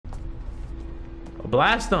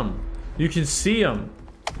Blast them. You can see them.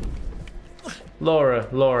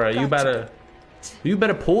 Laura, you better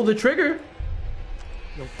pull the trigger.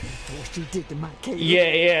 You'll pay for what you did to my kid.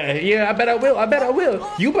 Yeah. I bet I will.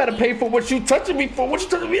 You better pay for what you touching me for. What you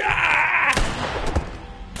touching me? Ah!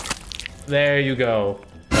 There you go.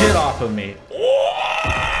 Get off of me.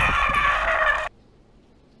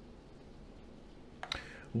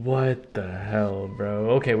 What the hell,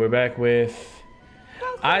 bro? Okay, we're back with...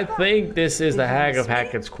 I think this is the Hag of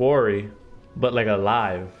Hackett's Quarry, but like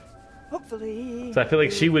alive. Hopefully. So I feel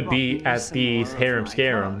like she would be at the Harem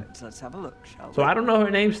Scarum. Let's have a look, shall we? So I don't know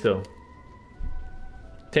her name still.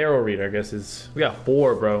 Tarot reader, I guess is... We got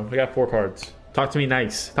 4, bro. We got 4 cards. Talk to me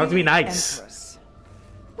nice. Talk to me nice. Empress.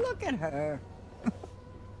 Look at her.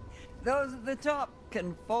 Those at the top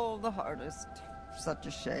can fall the hardest. Such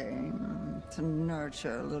a shame to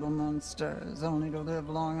nurture little monsters, only to live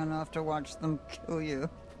long enough to watch them kill you.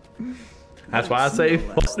 That's why I say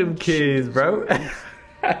fuck them kids, bro.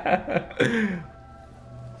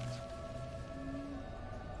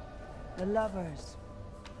 The lovers.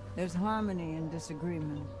 There's harmony in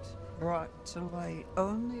disagreement, brought to light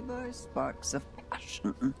only by sparks of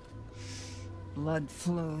passion. Blood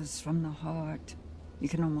flows from the heart. You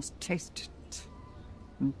can almost taste it.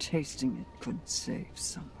 And tasting it could save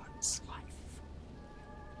someone's life.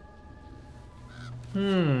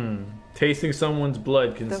 Tasting someone's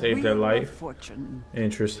blood can save their life. Fortune.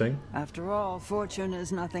 Interesting. After all, fortune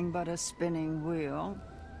is nothing but a spinning wheel.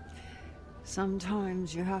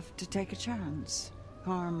 Sometimes you have to take a chance.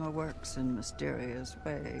 Karma works in mysterious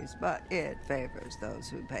ways, but it favors those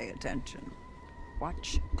who pay attention.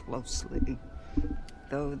 Watch closely.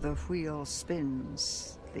 Though the wheel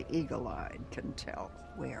spins, the eagle-eyed can tell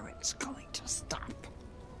where it's going to stop.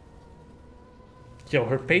 Yo,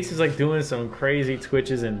 her face is like doing some crazy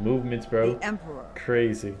twitches and movements, bro. The Emperor.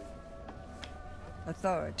 Crazy.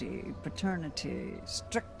 Authority, paternity,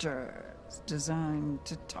 strictures designed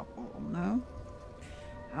to topple, no?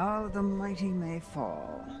 How the mighty may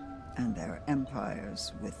fall, and their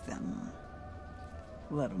empires with them.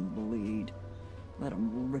 Let them bleed. Let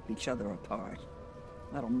them rip each other apart.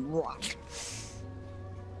 Let them rot.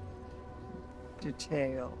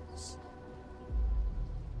 Details.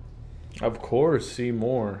 Of course, see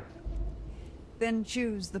more. Then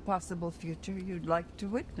choose the possible future you'd like to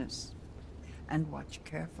witness. And watch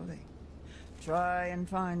carefully. Try and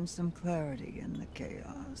find some clarity in the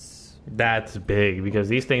chaos. That's big, because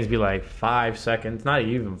these things be like 5 seconds, not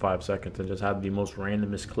even 5 seconds, and just have the most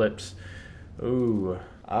randomest clips. Ooh.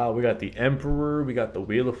 We got the Emperor, we got the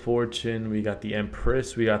Wheel of Fortune, we got the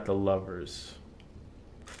Empress, we got the Lovers.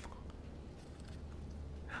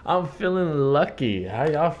 I'm feeling lucky. How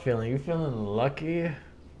y'all feeling? You feeling lucky?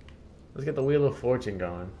 Let's get the Wheel of Fortune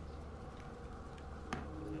going.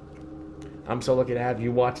 I'm so lucky to have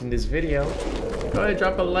you watching this video. Go ahead,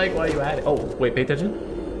 drop a like while you at it. Oh, wait, pay attention.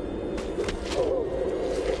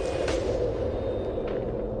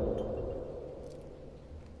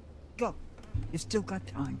 Go. You've still got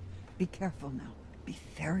time. Be careful now. Be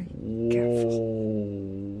very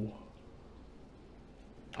careful.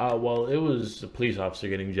 Well, it was a police officer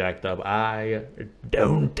getting jacked up. I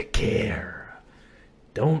don't care.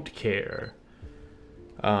 Don't care.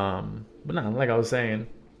 But no, like I was saying,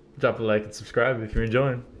 drop a like and subscribe if you're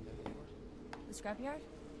enjoying. The scrapyard?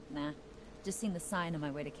 Nah. Just seen the sign on my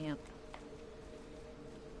way to camp.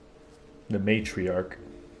 The matriarch.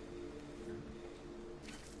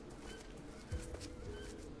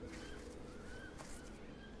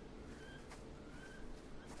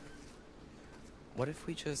 What if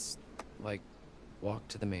we just, like, walk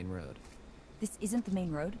to the main road? This isn't the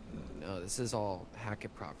main road? No, this is all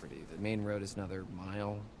Hackett property. The main road is another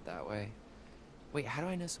mile that way. Wait, how do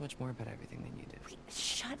I know so much more about everything than you do? Wait,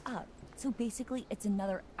 shut up. So basically, it's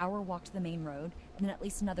another hour walk to the main road, and then at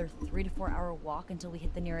least another 3 to 4 hour walk until we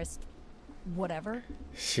hit the nearest... whatever.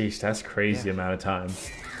 Sheesh, that's crazy amount of time.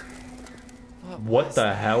 What What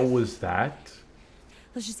the hell was that?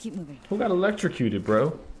 Let's just keep moving. Who got electrocuted,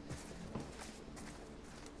 bro?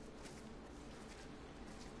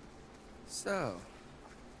 So,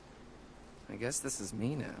 I guess this is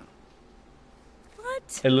me now.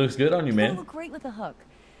 What? It looks good on you, You man. look great with a hook.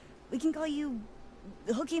 We can call you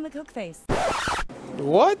Hooky McHookface.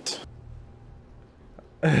 What?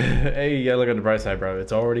 Hey, you gotta look at the bright side, bro.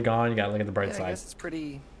 It's already gone. You gotta look at the bright Yeah, I side. guess it's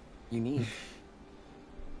pretty unique.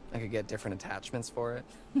 I could get different attachments for it.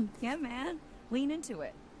 Yeah, man. Lean into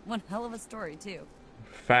it. One hell of a story, too.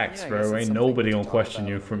 Facts, Yeah, I guess bro. it's Ain't something nobody we gonna can talk question about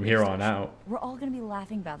you on from the here police on station. out. We're all gonna be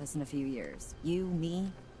laughing about this in a few years. You,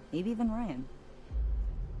 me, maybe even Ryan.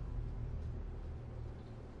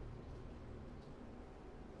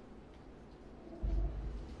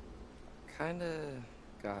 kinda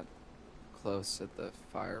got close at the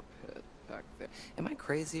fire pit back there. Am I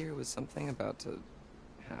crazy or was something about to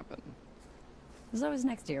happen? There's always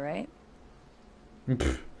next year, right?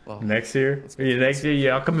 Well, Next year? let's go Yeah, for next this. year,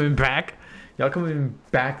 y'all coming back? Y'all coming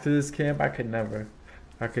back to this camp? I could never.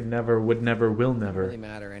 I could never, would never, will Doesn't never. really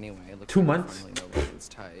matter anyway. It looks 2 like we months? finally know Roland's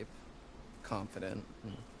type. Confident.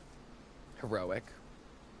 And heroic.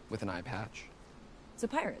 With an eye patch. So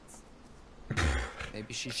pirates.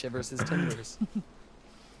 Maybe she shivers his timbers.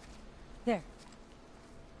 There.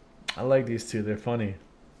 I like these two. They're funny.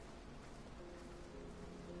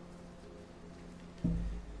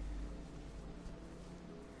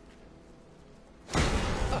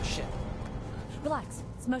 Oh shit. Relax.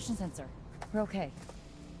 It's motion sensor. We're okay.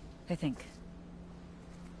 I think.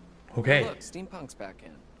 Okay. Look, steampunk's back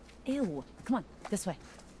in. Ew. Come on. This way.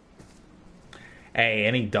 Hey,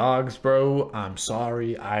 any dogs, bro? I'm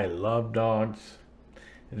sorry. I love dogs.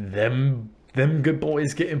 Them good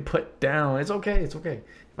boys getting put down. It's okay. It's okay.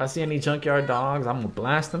 If I see any junkyard dogs, I'm gonna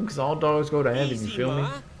blast them because all dogs go to heaven. You feel me?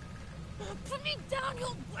 Put me down, you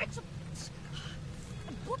witch!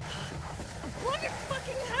 Blow your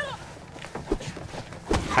fucking head up!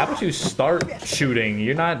 How about you start shooting?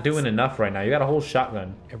 You're not doing enough right now. You got a whole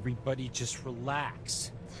shotgun. Everybody just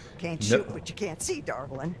relax. Can't No. shoot what you can't see,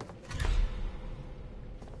 darling.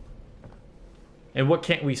 And what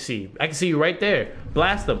can't we see? I can see you right there.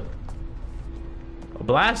 Blast them.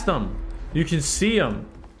 Blast them. You can see them.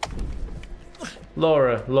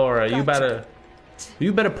 Laura, you better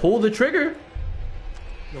pull the trigger.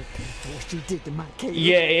 You'll pay for what you did to my kid.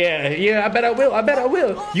 Yeah. I bet I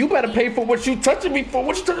will. You better pay for what you touching me for.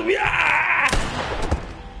 What you touching me? Ah!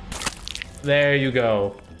 There you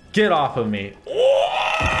go. Get off of me.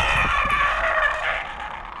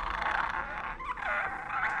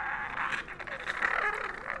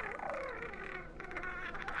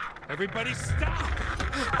 Everybody stop!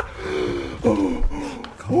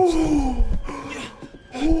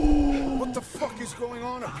 What the fuck is going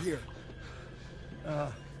on up here?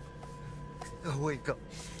 Wake up.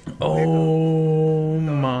 Oh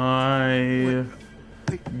my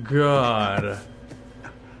God.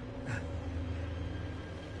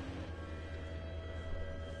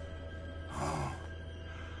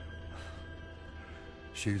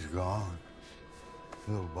 She's gone.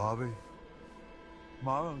 Little Bobby.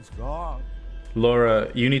 Mom's gone. Laura,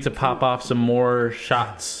 you need to pop off some more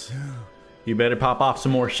shots. You better pop off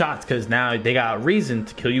some more shots because now they got reason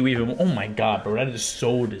to kill you even more. Oh my God, bro. That is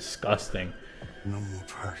so disgusting. No more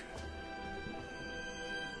party.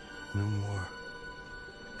 No more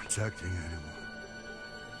protecting anyone.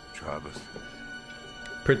 Travis.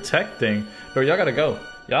 Protecting? Bro, y'all gotta go.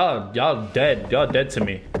 Y'all dead. Y'all dead to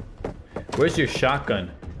me. Where's your shotgun?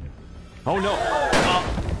 Oh no!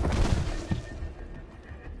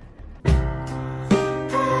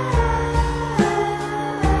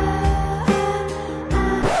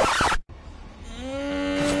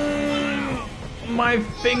 My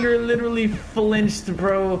finger literally flinched,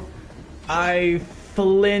 bro. I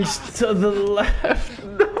flinched to the left.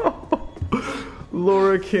 No.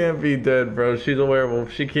 Laura can't be dead, bro. She's a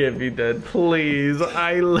werewolf. She can't be dead. Please.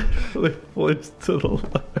 I literally flinched to the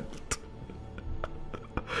left.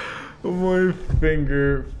 My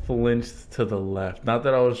finger flinched to the left. Not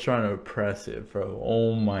that I was trying to press it, bro.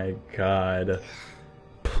 Oh my God.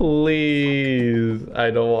 Please.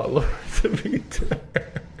 I don't want Laura to be dead.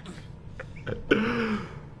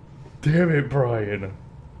 Damn it, Brian.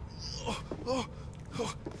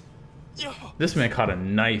 This man caught a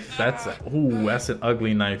knife. That's an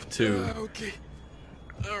ugly knife too. Okay.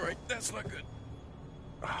 Alright, that's not good.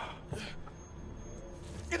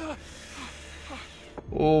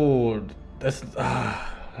 Oh, that's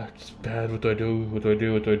bad. What do I do?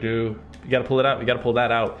 You gotta pull it out. You gotta pull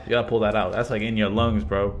that out. That's like in your lungs,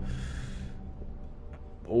 bro.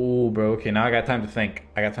 Oh, bro. Okay, now I got time to think.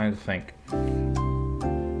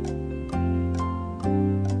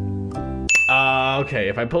 Okay,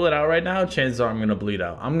 if I pull it out right now, chances are I'm gonna bleed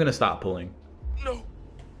out. I'm gonna stop pulling. No.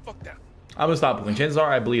 Fuck that. I'm gonna stop pulling. Chances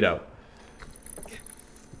are I bleed out.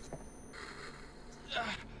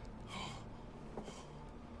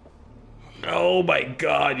 Oh my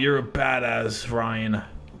God, you're a badass, Ryan.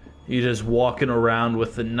 You're just walking around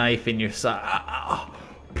with the knife in your side.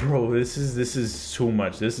 Bro, this is too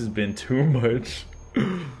much. This has been too much.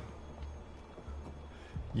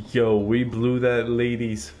 Yo, we blew that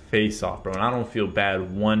lady's face off, bro, and I don't feel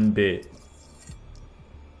bad one bit.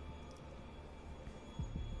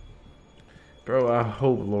 Bro, I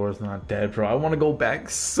hope Laura's not dead, bro. I want to go back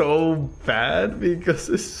so bad because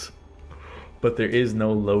it's... But there is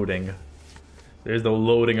no loading. There's no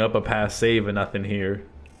loading up a past save or nothing here.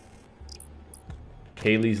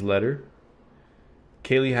 Kaylee's letter.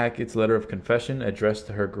 Kaylee Hackett's letter of confession addressed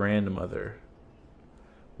to her grandmother.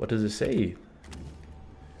 What does it say?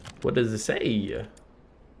 What does it say?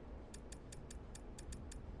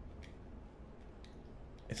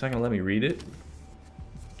 It's not gonna let me read it.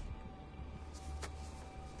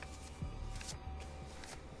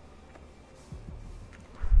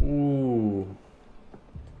 Ooh.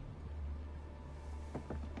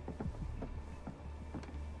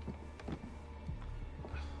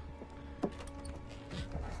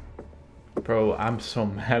 Bro, I'm so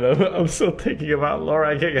mad. I'm still thinking about Laura.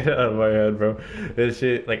 I can't get it out of my head, bro. This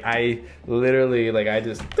shit, like, I literally, like, I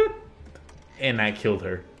just, and I killed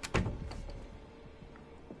her.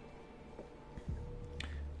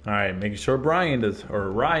 All right, making sure Ryan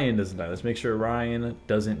doesn't die. Let's make sure Ryan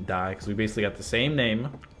doesn't die, because we basically got the same name.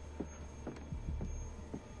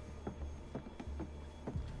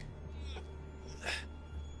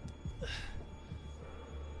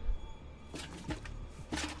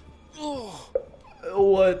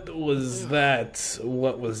 What was that?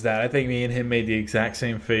 What was that? I think me and him made the exact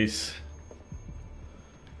same face.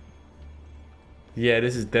 Yeah,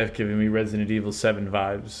 this is definitely giving me Resident Evil 7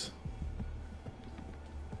 vibes.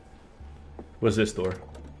 What's this door?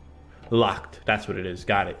 Locked. That's what it is.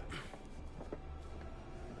 Got it.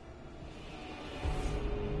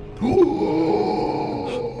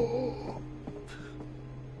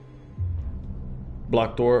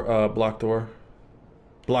 Block door. Block door.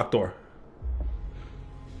 Block door.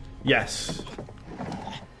 Yes.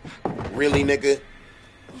 Really, nigga?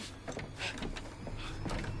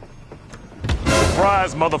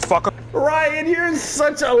 Surprise, motherfucker! Ryan, you're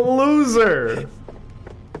such a loser.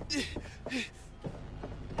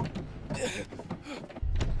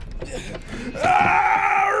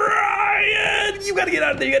 Ryan! You gotta get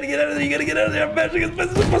out of there. You gotta get out of there. You gotta get out of there. I'm mashing as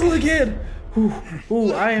fast as possible again.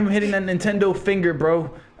 Ooh, I am hitting that Nintendo finger,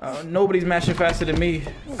 bro. Nobody's mashing faster than me.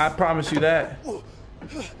 I promise you that.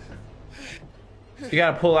 You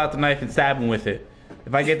gotta pull out the knife and stab him with it.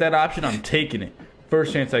 If I get that option, I'm taking it.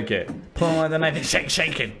 First chance I get. Pulling out the knife and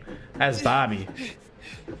shaking. That's Bobby.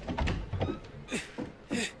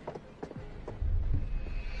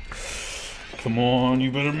 Come on,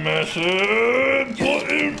 you better mash it.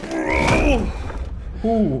 Button, bro.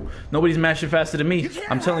 Ooh, nobody's mashing faster than me.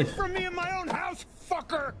 I'm telling you. From me in my own house,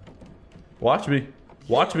 fucker. Watch me.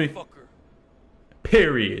 Watch me.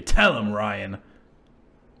 Period. Tell him, Ryan.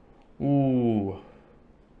 Ooh.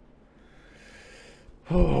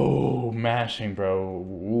 Oh, mashing, bro.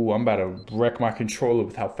 Ooh, I'm about to wreck my controller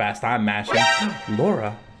with how fast I'm mashing.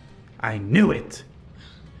 Laura, I knew it.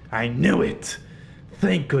 I knew it.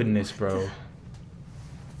 Thank goodness, bro.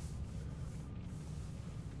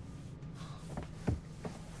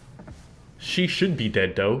 She should be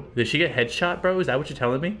dead, though. Did she get headshot, bro? Is that what you're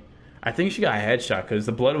telling me? I think she got a headshot because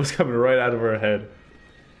the blood was coming right out of her head.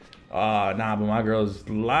 Nah, but my girl's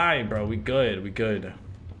lying, bro. We good. We good.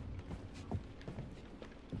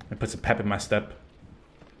 I put some pep in my step.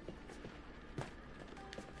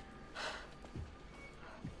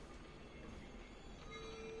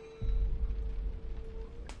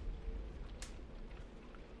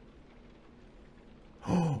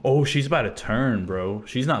 Oh, she's about to turn, bro.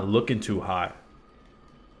 She's not looking too hot.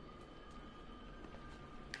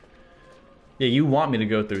 Yeah, you want me to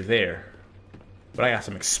go through there. But I got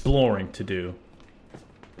some exploring to do.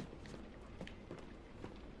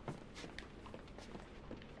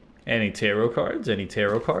 Any tarot cards? Any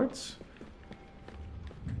tarot cards?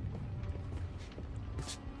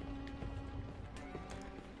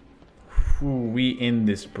 Ooh, we in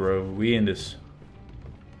this, bro. We in this.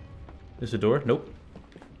 There's a door? Nope.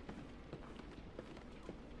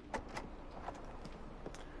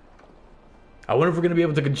 I wonder if we're gonna be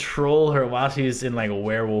able to control her while she's in like a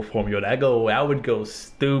werewolf form. Yo, that would go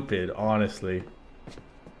stupid, honestly.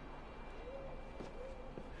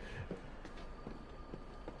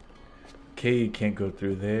 Okay, you can't go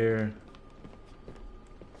through there.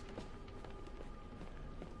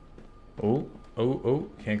 Oh,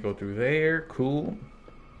 can't go through there. Cool.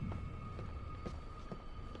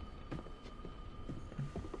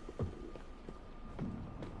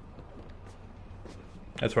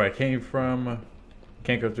 That's where I came from.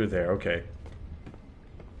 Can't go through there. Okay.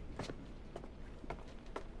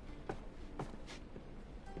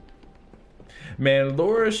 Man,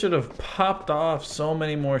 Laura should have popped off so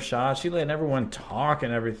many more shots. She letting everyone talk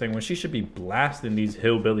and everything when she should be blasting these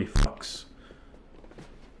hillbilly fucks.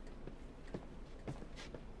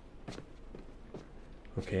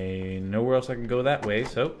 Okay, nowhere else I can go that way,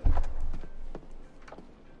 so.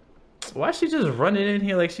 Why is she just running in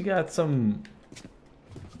here like she got some...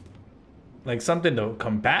 like something to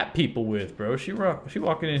combat people with, bro. She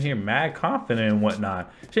walking in here mad confident and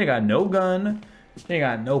whatnot. She ain't got no gun. She ain't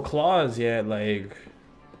got no claws yet. Like,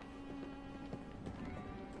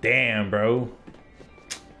 damn, bro.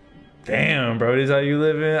 Damn, bro. This is how you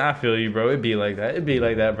living? I feel you, bro. It be like that. It be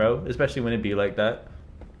like that, bro. Especially when it be like that.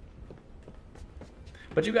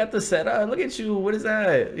 But you got the setup. Look at you. What is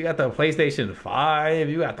that? You got the PlayStation 5.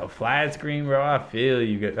 You got the flat screen, bro. I feel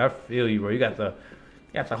you. I feel you, bro. You got the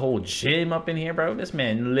whole gym up in here, bro. This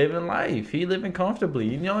man living life. He living comfortably.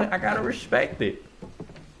 You know what? I gotta respect it.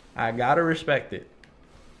 I gotta respect it.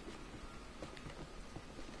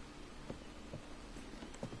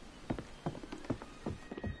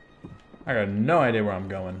 I got no idea where I'm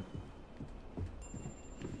going.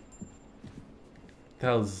 The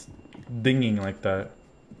hell's dinging like that?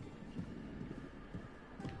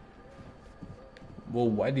 Well,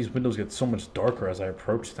 why these windows get so much darker as I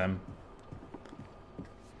approach them?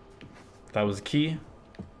 That was the key.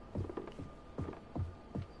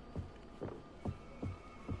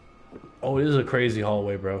 Oh, it is a crazy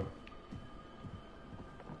hallway, bro.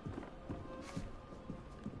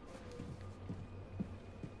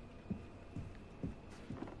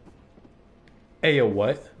 Hey, yo,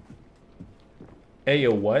 what? Hey,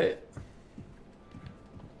 yo, what?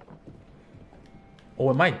 Oh,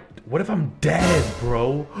 am I... What if I'm dead,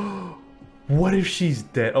 bro? What if she's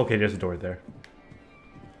dead? Okay, there's a door there.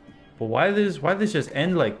 But why this just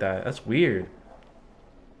end like that? That's weird.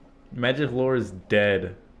 Magic lore is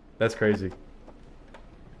dead. That's crazy.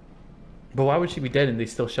 But why would she be dead and they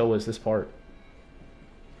still show us this part?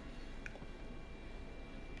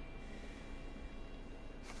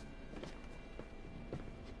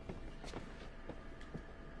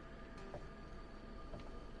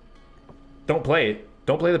 Don't play it.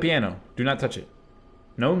 Don't play the piano. Do not touch it.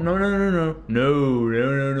 No, no, no, no, no, no, no,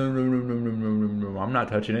 no, no, no, no, no, no, no, no, no. I'm not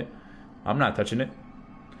touching it. I'm not touching it.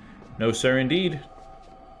 No, sir, indeed.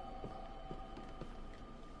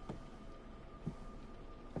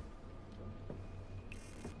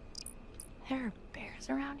 There are bears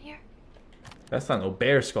around here? That's not no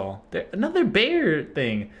bear skull. Another bear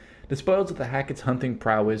thing. The spoils of the Hackett's hunting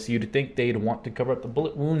prowess, you'd think they'd want to cover up the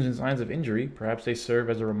bullet wounds and signs of injury. Perhaps they serve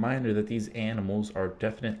as a reminder that these animals are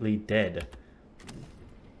definitely dead.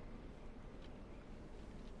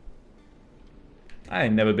 I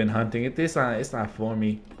ain't never been hunting it. It's not for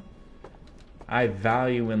me. I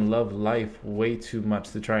value and love life way too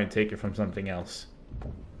much to try and take it from something else.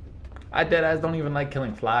 I deadass don't even like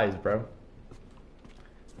killing flies, bro.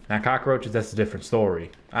 Now cockroaches, that's a different story.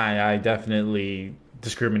 I definitely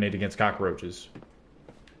discriminate against cockroaches.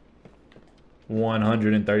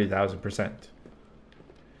 130,000%.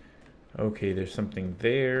 Okay, there's something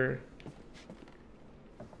there.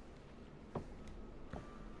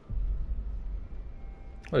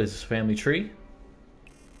 What is this, family tree?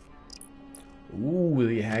 Ooh,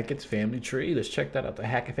 the Hackett's family tree. Let's check that out. The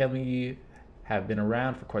Hackett family have been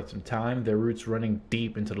around for quite some time, their roots running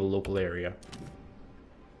deep into the local area.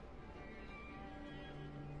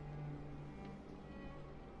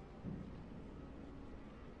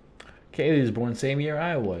 Kaylee was born the same year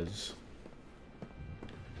I was.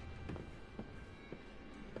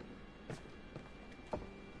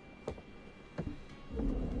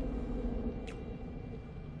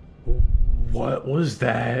 What was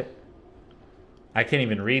that? I can't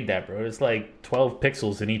even read that, bro. It's like 12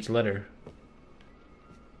 pixels in each letter.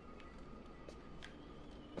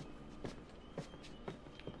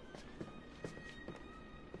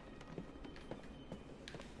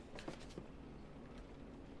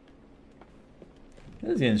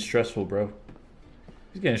 This is getting stressful, bro.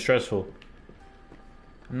 It's getting stressful.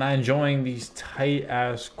 I'm not enjoying these tight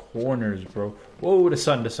ass corners, bro. Whoa, the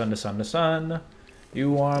sun, the sun, the sun, the sun.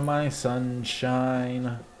 You are my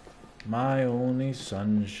sunshine, my only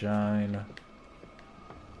sunshine.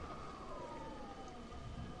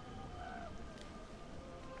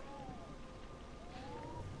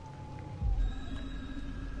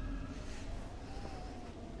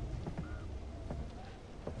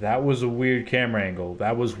 That was a weird camera angle.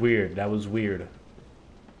 That was weird. That was weird.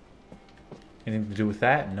 Anything to do with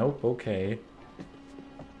that? Nope. Okay.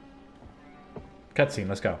 Cutscene.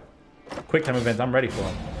 Let's go. Quick time events. I'm ready for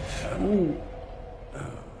them. Ooh.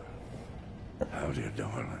 Howdy,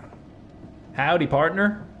 darling. Howdy,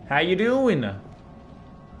 partner. How you doing?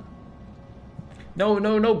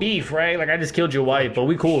 No beef, right? Like I just killed your wife, but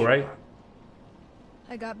we cool, right?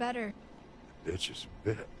 I got better. Bitch is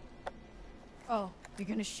bit. Oh, you're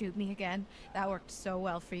gonna shoot me again? That worked so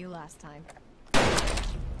well for you last time.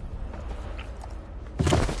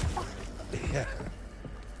 Yeah.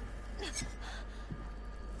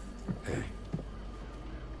 Hey.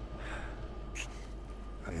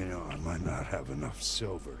 might not have enough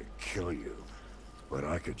silver to kill you, but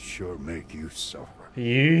I could sure make you suffer.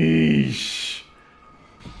 Yeesh.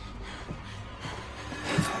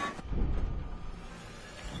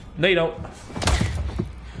 No, you don't.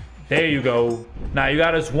 There you go. Now you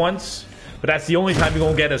got us once, but that's the only time you're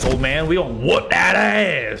gonna get us, old man. We gonna whoop that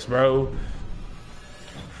ass, bro.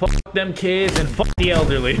 Fuck them kids and fuck the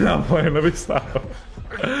elderly. No, wait, let me stop.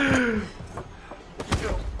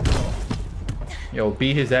 Yo,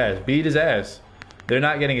 beat his ass. Beat his ass. They're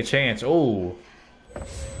not getting a chance. Oh.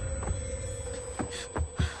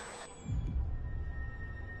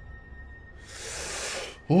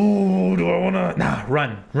 Ooh, do I wanna... Nah,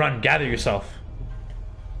 run. Run. Gather yourself.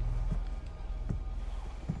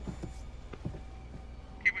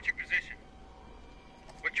 Okay, what's your position?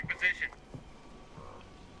 What's your position?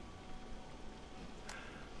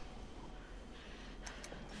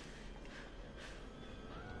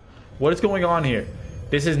 What is going on here?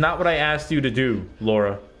 This is not what I asked you to do,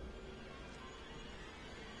 Laura.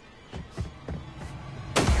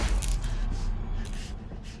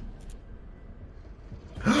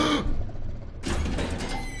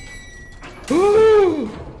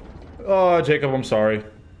 Oh, Jacob, I'm sorry.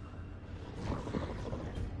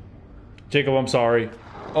 Jacob, I'm sorry.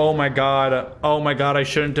 Oh my god. Oh my god, I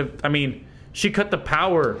shouldn't have... I mean, she cut the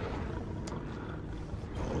power.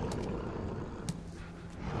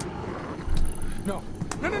 No,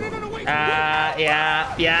 wait. No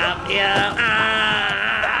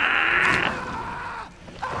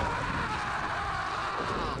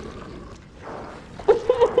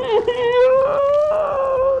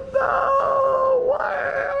way.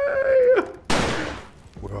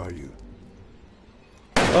 Where are you?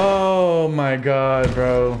 Oh my god,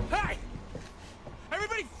 bro. Hey!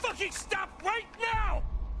 Everybody fucking stop right now!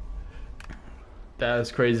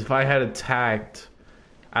 That's crazy. If I had attacked,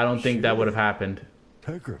 I don't think that would have happened.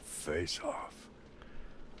 Take her face off.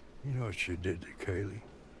 You know what she did to Kaylee?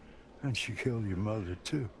 And she killed your mother,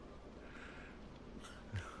 too.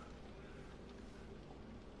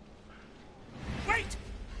 Wait!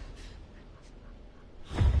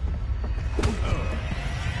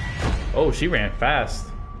 Oh, she ran fast.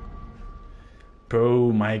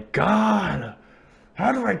 Bro, my god.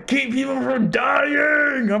 How do I keep people from dying?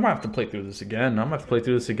 I'm gonna have to play through this again. I'm gonna have to play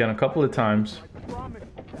through this again a couple of times.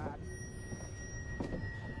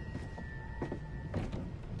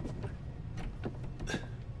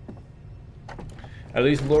 At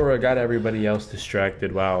least Laura got everybody else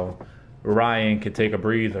distracted while Ryan could take a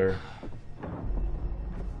breather.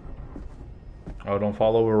 Oh, don't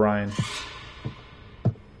fall over, Ryan.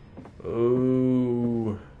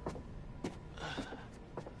 Ooh.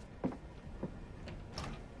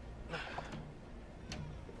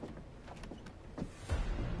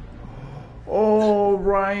 Oh,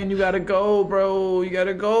 Ryan, you gotta go, bro. You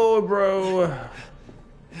gotta go, bro.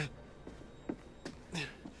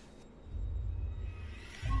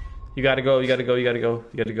 You gotta go, you gotta go, you gotta go,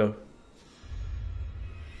 you gotta go.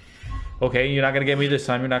 Okay, you're not gonna get me this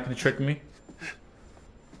time. You're not gonna trick me.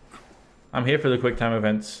 I'm here for the quick time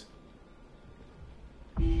events.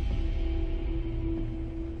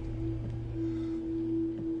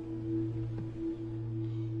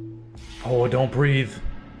 Oh, don't breathe.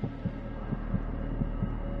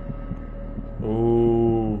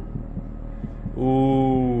 Ooh.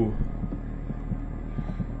 Ooh.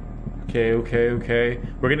 Okay, okay, okay.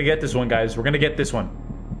 We're gonna get this one, guys. We're gonna get this one.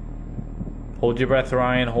 Hold your breath,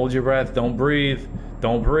 Ryan. Hold your breath. Don't breathe.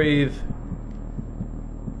 Don't breathe.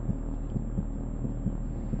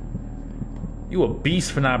 You a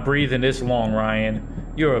beast for not breathing this long,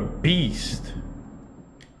 Ryan. You're a beast.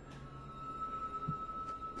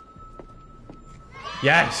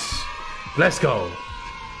 Yes. Let's go.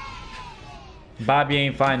 Bobby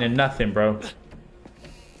ain't finding nothing, bro.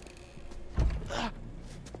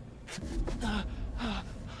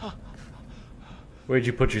 Where'd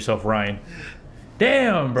you put yourself, Ryan?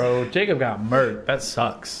 Damn, bro. Jacob got murked. That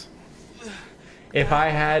sucks. If I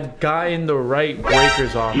had gotten the right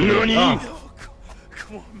breakers off. Oh.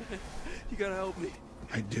 Come on, man. You gotta help me.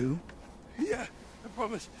 I do? Yeah, I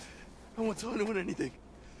promise. I won't tell anyone anything.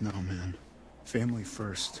 No, man. Family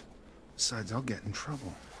first. Besides, I'll get in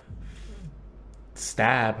trouble.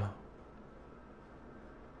 Stab.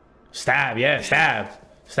 Stab, yeah, stab.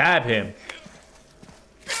 Stab him.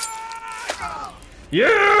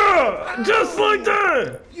 Yeah! Just like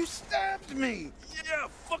that! You stabbed me! Yeah,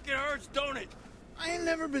 fucking hurts, don't it? I ain't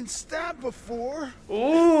never been stabbed before.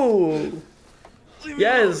 Ooh.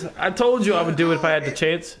 Yes, I told you I would do it if I had the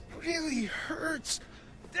chance. It really hurts.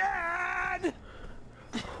 Dad!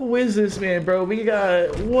 Who is this man, bro? We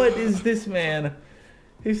got... What is this man?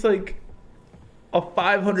 He's like... A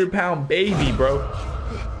 500-pound baby, bro.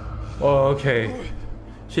 Oh, okay.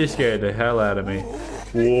 She scared the hell out of me.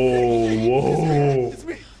 Whoa, whoa.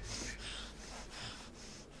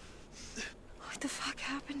 What the fuck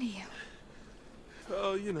happened to you?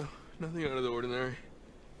 Oh, you know, nothing out of the ordinary.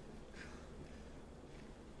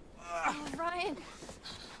 Oh, Ryan.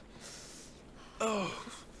 Oh,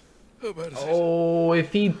 how bad is it? Oh,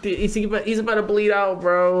 if he did, he's about to bleed out,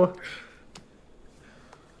 bro. I'm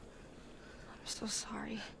so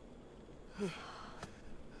sorry.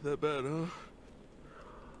 That bad, huh?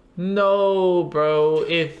 No, bro.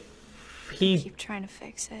 If he Keep trying to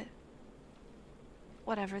fix it.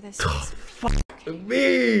 Whatever this is.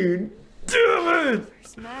 me, damn it,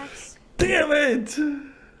 First Max. damn it.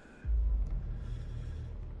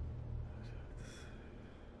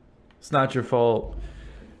 It's not your fault.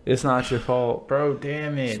 It's not your fault, bro.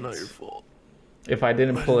 Damn it. It's not your fault. If I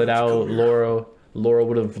didn't pull it out, Laura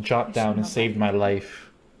would have dropped down and saved my life.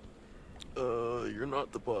 You're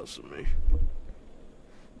not the boss of me.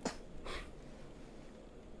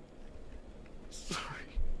 Sorry.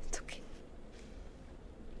 It's okay.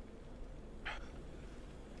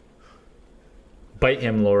 Bite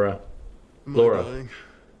him, Laura. Am I Laura. dying?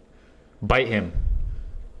 Bite him.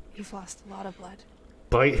 You've lost a lot of blood.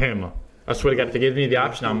 Bite him. I swear to God, if they give me the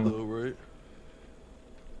option, I'm... Though, right?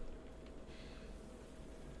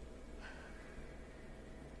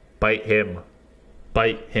 Bite him.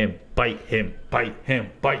 Bite him. Bite him. Bite him.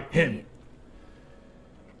 Bite him.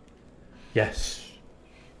 Yes.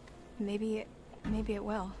 Maybe it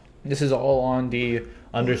will. This is all on the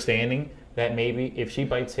understanding that maybe if she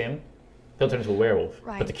bites him, he'll turn into a werewolf.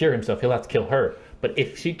 Right. But to cure himself, he'll have to kill her. But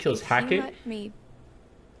if she kills You Hackett, let me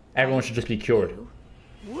everyone should just be cured. you.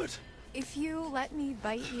 What? If you let me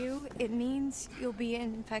bite you, it means you'll be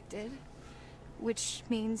infected. Which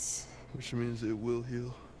means Which means it will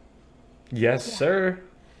heal. Yes, Yeah. sir.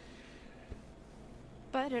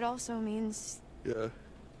 but it also means Yeah.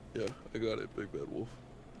 Yeah, I got it, Big Bad Wolf.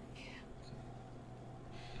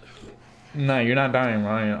 No, you're not dying,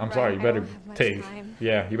 Ryan. I'm Right, sorry. You I better don't have much take. time.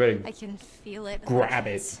 Yeah, you better I can feel it. grab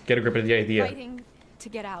it. Get a grip of the idea. Fighting to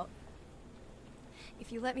get out.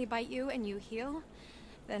 If you let me bite you and you heal,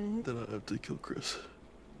 then Then I have to kill Chris.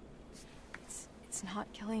 it's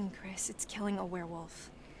not killing Chris, it's killing a werewolf.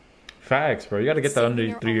 Facts, bro. You gotta get that Saving under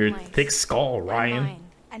your through own your life. thick skull, And Ryan. mine,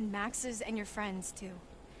 and Max's and your friends too.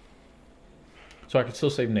 So I can still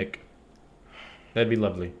save Nick. That'd be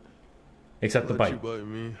lovely. Except the Let bite. you bite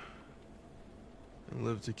me. And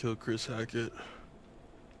live to kill Chris Hackett.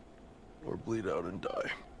 Or bleed out and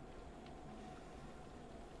die.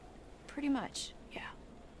 Pretty much, yeah.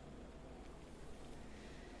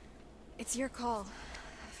 It's your call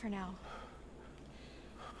for now.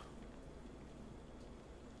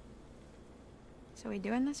 So we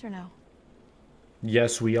doing this or no?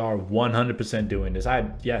 Yes, we are 100% doing this.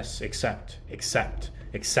 Yes, accept.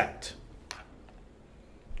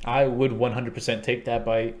 I would 100% take that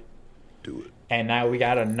bite. Do it. And now we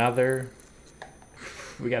got another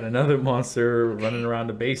monster running around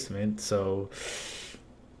the basement, so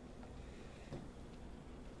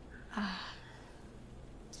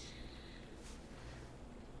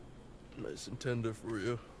Nice and tender for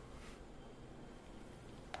you.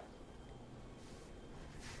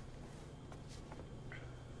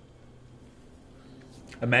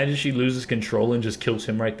 imagine she loses control and just kills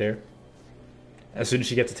him right there. As soon as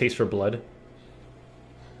she gets a taste for blood.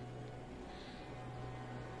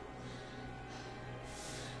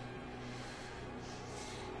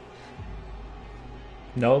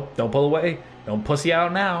 No, don't pull away. Don't pussy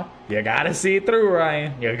out now. You gotta see it through,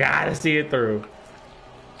 Ryan. You gotta see it through.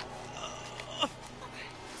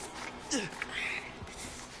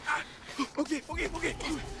 Okay.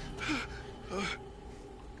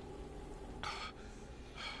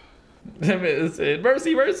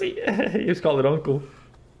 Mercy. You just call it uncle.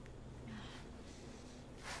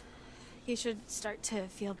 You should start to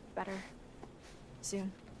feel better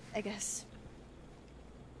soon, I guess.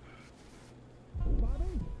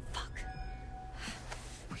 Fuck.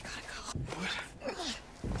 We gotta go.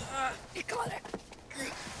 You got it.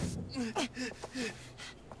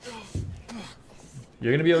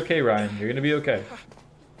 You're gonna be okay, Ryan. You're gonna be okay.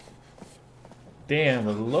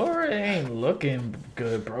 Damn, Laura ain't looking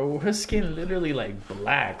good, bro. Her skin literally like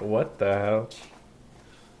black. What the hell?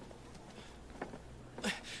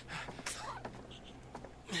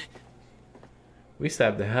 We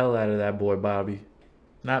stabbed the hell out of that boy, Bobby.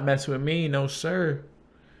 Not mess with me, no sir.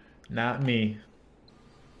 Not me.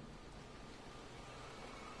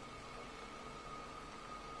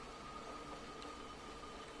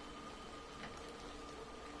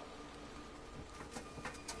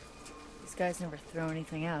 These guys never throw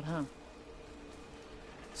anything out, huh?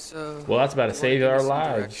 So, Well, that's about to wanna save give our us some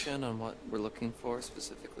lives. Direction on what we're looking for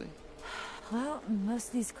specifically. Well, most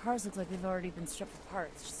of these cars look like they've already been stripped of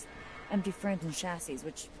parts. Just empty frames and chassis,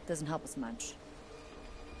 which doesn't help us much.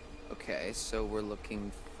 Okay, so we're looking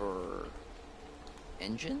for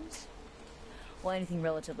engines? Well, anything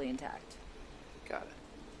relatively intact. Got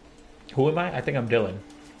it. Who am I? I think I'm Dylan.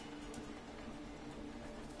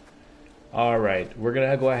 All right, we're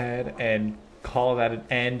gonna go ahead and call that an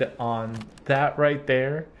end on that right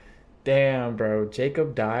there. Damn, bro,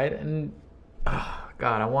 Jacob died, and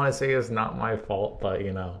God, I want to say it's not my fault, but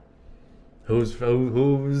you know, whose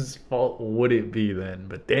fault would it be then?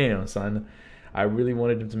 But damn, son, I really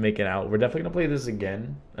wanted him to make it out. We're definitely gonna play this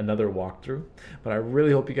again, another walkthrough. But I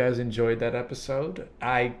really hope you guys enjoyed that episode.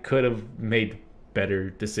 I could have made better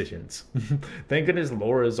decisions. Thank goodness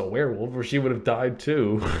Laura's a werewolf, or she would have died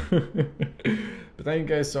too. But thank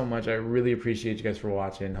you guys so much. I really appreciate you guys for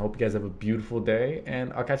watching. Hope you guys have a beautiful day,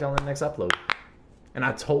 and I'll catch y'all on the next upload. And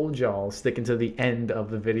I told y'all sticking to the end of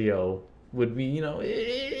the video would be, you know,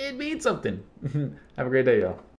 it means something. Have a great day, y'all.